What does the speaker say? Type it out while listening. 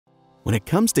When it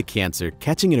comes to cancer,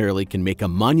 catching it early can make a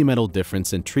monumental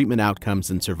difference in treatment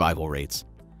outcomes and survival rates.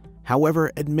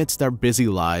 However, amidst our busy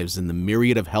lives and the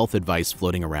myriad of health advice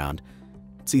floating around,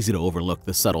 it's easy to overlook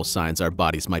the subtle signs our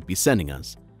bodies might be sending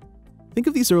us. Think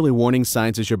of these early warning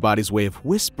signs as your body's way of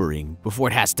whispering before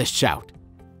it has to shout.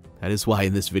 That is why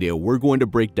in this video we're going to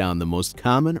break down the most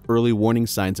common early warning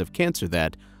signs of cancer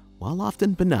that, while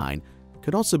often benign,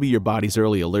 could also be your body's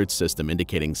early alert system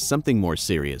indicating something more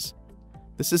serious.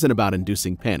 This isn't about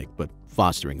inducing panic, but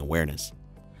fostering awareness.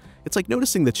 It's like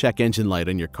noticing the check engine light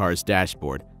on your car's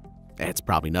dashboard. It's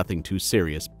probably nothing too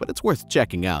serious, but it's worth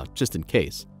checking out just in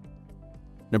case.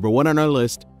 Number 1 on our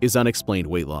list is unexplained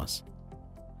weight loss.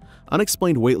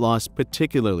 Unexplained weight loss,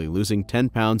 particularly losing 10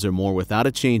 pounds or more without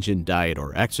a change in diet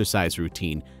or exercise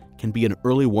routine, can be an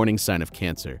early warning sign of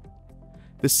cancer.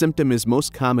 This symptom is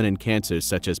most common in cancers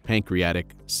such as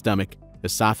pancreatic, stomach,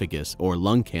 esophagus, or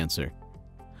lung cancer.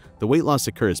 The weight loss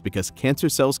occurs because cancer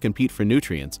cells compete for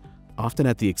nutrients, often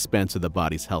at the expense of the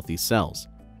body's healthy cells.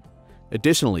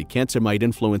 Additionally, cancer might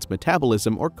influence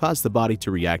metabolism or cause the body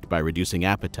to react by reducing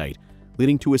appetite,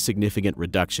 leading to a significant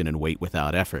reduction in weight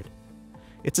without effort.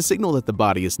 It's a signal that the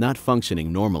body is not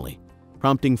functioning normally,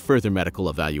 prompting further medical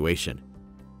evaluation.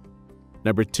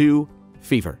 Number 2,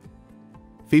 fever.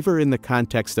 Fever in the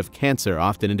context of cancer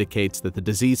often indicates that the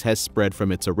disease has spread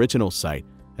from its original site,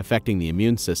 affecting the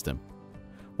immune system.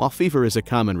 While fever is a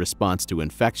common response to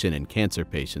infection in cancer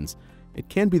patients, it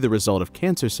can be the result of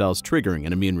cancer cells triggering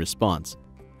an immune response.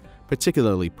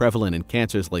 Particularly prevalent in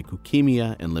cancers like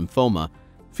leukemia and lymphoma,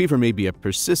 fever may be a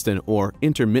persistent or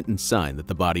intermittent sign that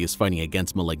the body is fighting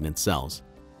against malignant cells.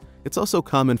 It's also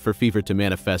common for fever to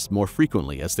manifest more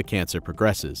frequently as the cancer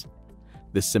progresses.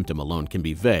 This symptom alone can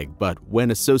be vague, but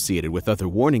when associated with other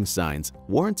warning signs,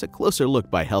 warrants a closer look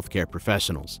by healthcare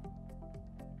professionals.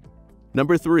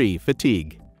 Number 3,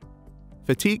 fatigue.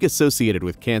 Fatigue associated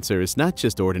with cancer is not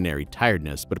just ordinary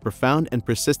tiredness, but a profound and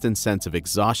persistent sense of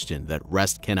exhaustion that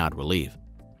rest cannot relieve.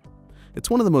 It's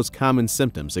one of the most common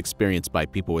symptoms experienced by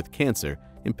people with cancer,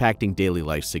 impacting daily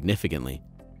life significantly.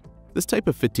 This type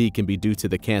of fatigue can be due to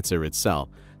the cancer itself,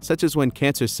 such as when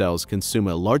cancer cells consume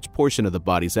a large portion of the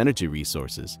body's energy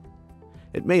resources.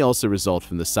 It may also result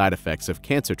from the side effects of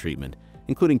cancer treatment,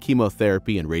 including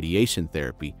chemotherapy and radiation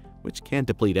therapy, which can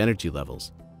deplete energy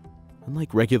levels.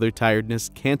 Unlike regular tiredness,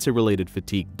 cancer-related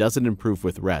fatigue doesn't improve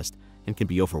with rest and can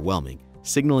be overwhelming,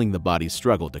 signaling the body's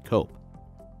struggle to cope.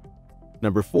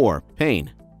 Number 4,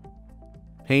 pain.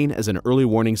 Pain as an early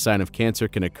warning sign of cancer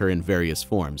can occur in various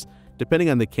forms,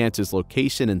 depending on the cancer's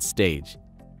location and stage.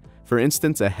 For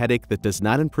instance, a headache that does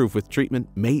not improve with treatment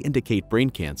may indicate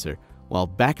brain cancer, while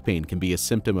back pain can be a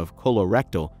symptom of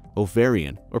colorectal,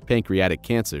 ovarian, or pancreatic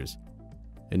cancers.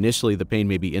 Initially, the pain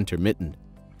may be intermittent,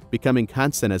 becoming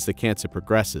constant as the cancer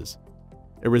progresses.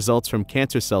 It results from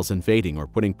cancer cells invading or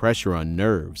putting pressure on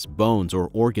nerves, bones, or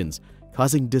organs,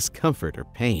 causing discomfort or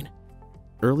pain.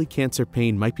 Early cancer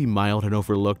pain might be mild and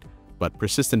overlooked, but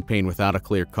persistent pain without a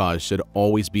clear cause should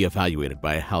always be evaluated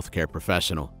by a healthcare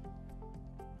professional.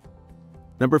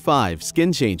 Number 5,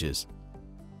 skin changes.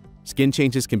 Skin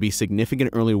changes can be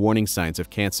significant early warning signs of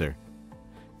cancer.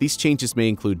 These changes may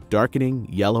include darkening,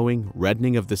 yellowing,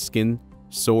 reddening of the skin,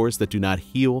 sores that do not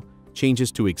heal,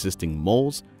 changes to existing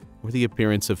moles, or the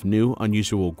appearance of new,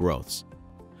 unusual growths.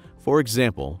 For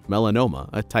example, melanoma,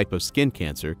 a type of skin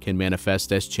cancer, can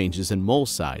manifest as changes in mole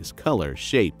size, color,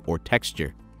 shape, or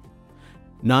texture.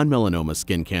 Non-melanoma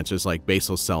skin cancers like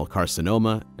basal cell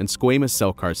carcinoma and squamous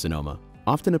cell carcinoma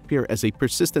often appear as a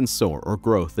persistent sore or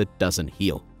growth that doesn't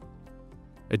heal.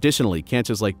 Additionally,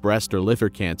 cancers like breast or liver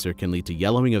cancer can lead to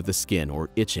yellowing of the skin or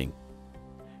itching.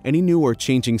 Any new or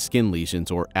changing skin lesions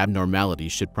or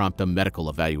abnormalities should prompt a medical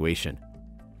evaluation.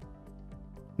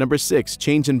 Number 6,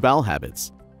 change in bowel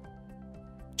habits.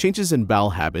 Changes in bowel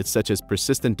habits such as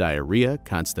persistent diarrhea,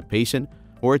 constipation,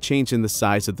 or a change in the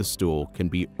size of the stool can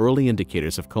be early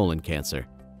indicators of colon cancer.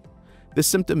 This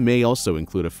symptom may also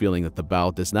include a feeling that the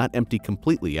bowel does not empty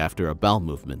completely after a bowel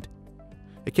movement.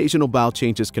 Occasional bowel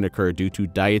changes can occur due to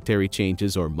dietary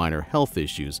changes or minor health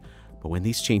issues, but when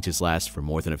these changes last for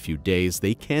more than a few days,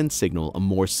 they can signal a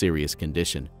more serious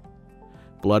condition.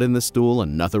 Blood in the stool,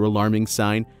 another alarming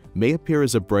sign, may appear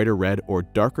as a brighter red or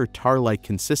darker tar-like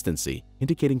consistency,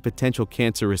 indicating potential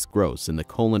cancerous growths in the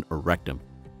colon or rectum.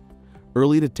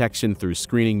 Early detection through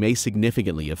screening may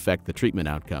significantly affect the treatment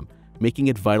outcome, making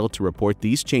it vital to report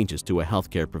these changes to a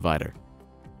healthcare provider.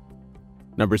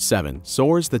 Number 7,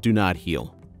 sores that do not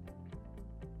heal.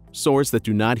 Sores that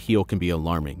do not heal can be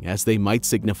alarming, as they might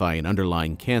signify an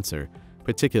underlying cancer,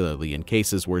 particularly in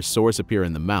cases where sores appear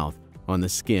in the mouth, on the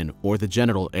skin, or the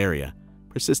genital area,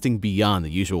 persisting beyond the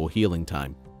usual healing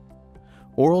time.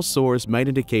 Oral sores might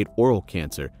indicate oral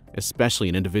cancer, especially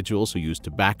in individuals who use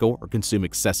tobacco or consume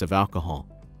excessive alcohol.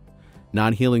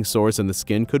 Non-healing sores on the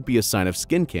skin could be a sign of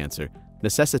skin cancer,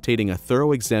 necessitating a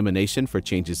thorough examination for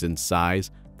changes in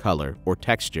size, color, or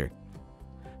texture.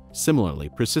 Similarly,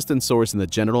 persistent sores in the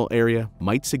genital area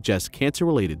might suggest cancer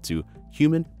related to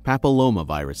human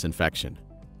papillomavirus infection.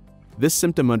 This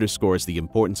symptom underscores the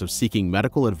importance of seeking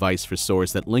medical advice for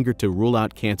sores that linger to rule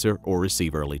out cancer or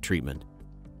receive early treatment.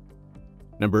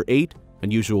 Number 8.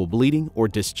 Unusual bleeding or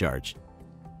discharge.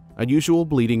 Unusual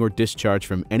bleeding or discharge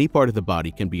from any part of the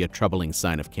body can be a troubling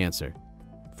sign of cancer.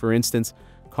 For instance,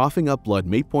 coughing up blood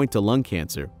may point to lung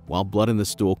cancer, while blood in the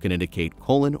stool can indicate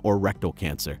colon or rectal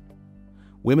cancer.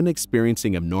 Women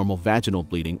experiencing abnormal vaginal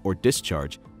bleeding or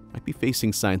discharge might be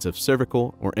facing signs of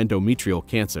cervical or endometrial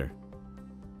cancer.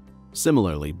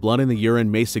 Similarly, blood in the urine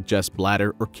may suggest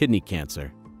bladder or kidney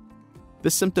cancer.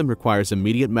 This symptom requires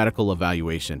immediate medical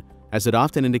evaluation, as it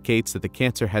often indicates that the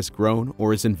cancer has grown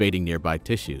or is invading nearby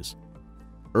tissues.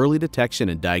 Early detection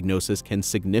and diagnosis can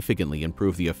significantly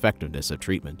improve the effectiveness of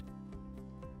treatment.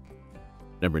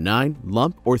 Number 9.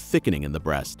 Lump or thickening in the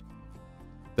breast.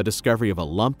 The discovery of a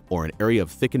lump or an area of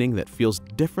thickening that feels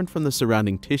different from the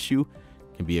surrounding tissue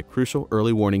can be a crucial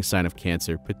early warning sign of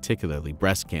cancer, particularly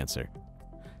breast cancer.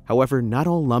 However, not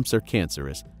all lumps are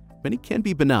cancerous. Many can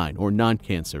be benign or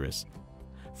non-cancerous.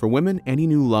 For women, any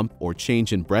new lump or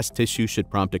change in breast tissue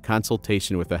should prompt a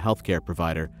consultation with a healthcare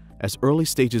provider, as early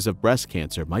stages of breast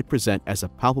cancer might present as a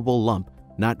palpable lump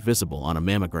not visible on a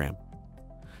mammogram.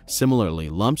 Similarly,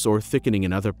 lumps or thickening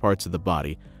in other parts of the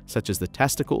body, such as the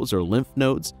testicles or lymph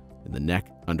nodes, in the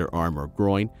neck, underarm, or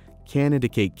groin, can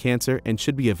indicate cancer and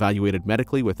should be evaluated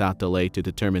medically without delay to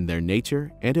determine their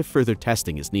nature and if further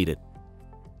testing is needed.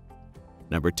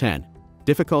 Number 10.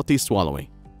 Difficulty swallowing.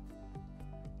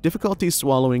 Difficulty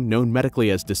swallowing, known medically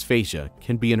as dysphagia,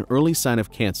 can be an early sign of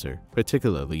cancer,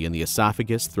 particularly in the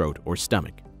esophagus, throat, or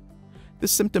stomach.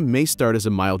 This symptom may start as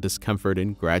a mild discomfort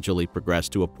and gradually progress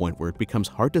to a point where it becomes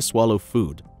hard to swallow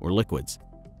food or liquids.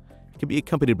 It can be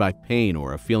accompanied by pain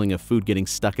or a feeling of food getting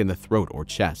stuck in the throat or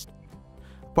chest.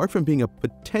 Apart from being a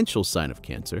potential sign of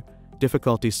cancer,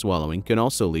 difficulty swallowing can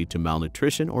also lead to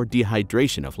malnutrition or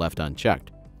dehydration if left unchecked.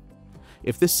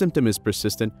 If this symptom is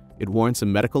persistent, it warrants a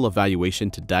medical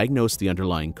evaluation to diagnose the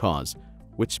underlying cause,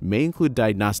 which may include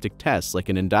diagnostic tests like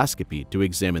an endoscopy to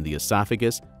examine the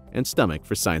esophagus and stomach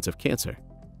for signs of cancer.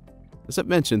 As I've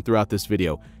mentioned throughout this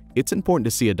video, it's important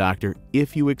to see a doctor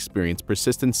if you experience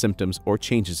persistent symptoms or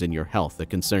changes in your health that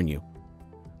concern you.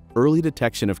 Early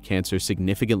detection of cancer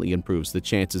significantly improves the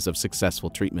chances of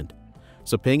successful treatment,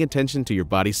 so paying attention to your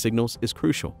body's signals is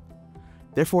crucial.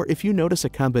 Therefore, if you notice a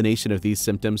combination of these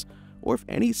symptoms, or if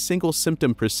any single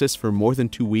symptom persists for more than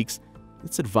 2 weeks,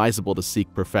 it's advisable to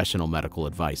seek professional medical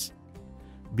advice.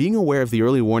 Being aware of the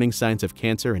early warning signs of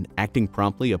cancer and acting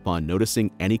promptly upon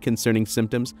noticing any concerning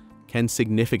symptoms can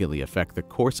significantly affect the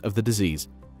course of the disease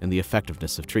and the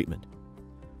effectiveness of treatment.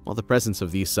 While the presence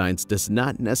of these signs does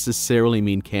not necessarily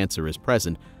mean cancer is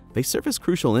present, they serve as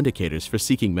crucial indicators for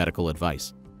seeking medical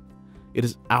advice. It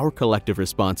is our collective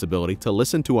responsibility to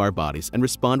listen to our bodies and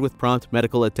respond with prompt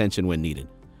medical attention when needed,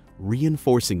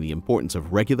 reinforcing the importance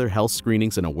of regular health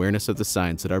screenings and awareness of the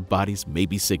signs that our bodies may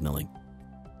be signaling.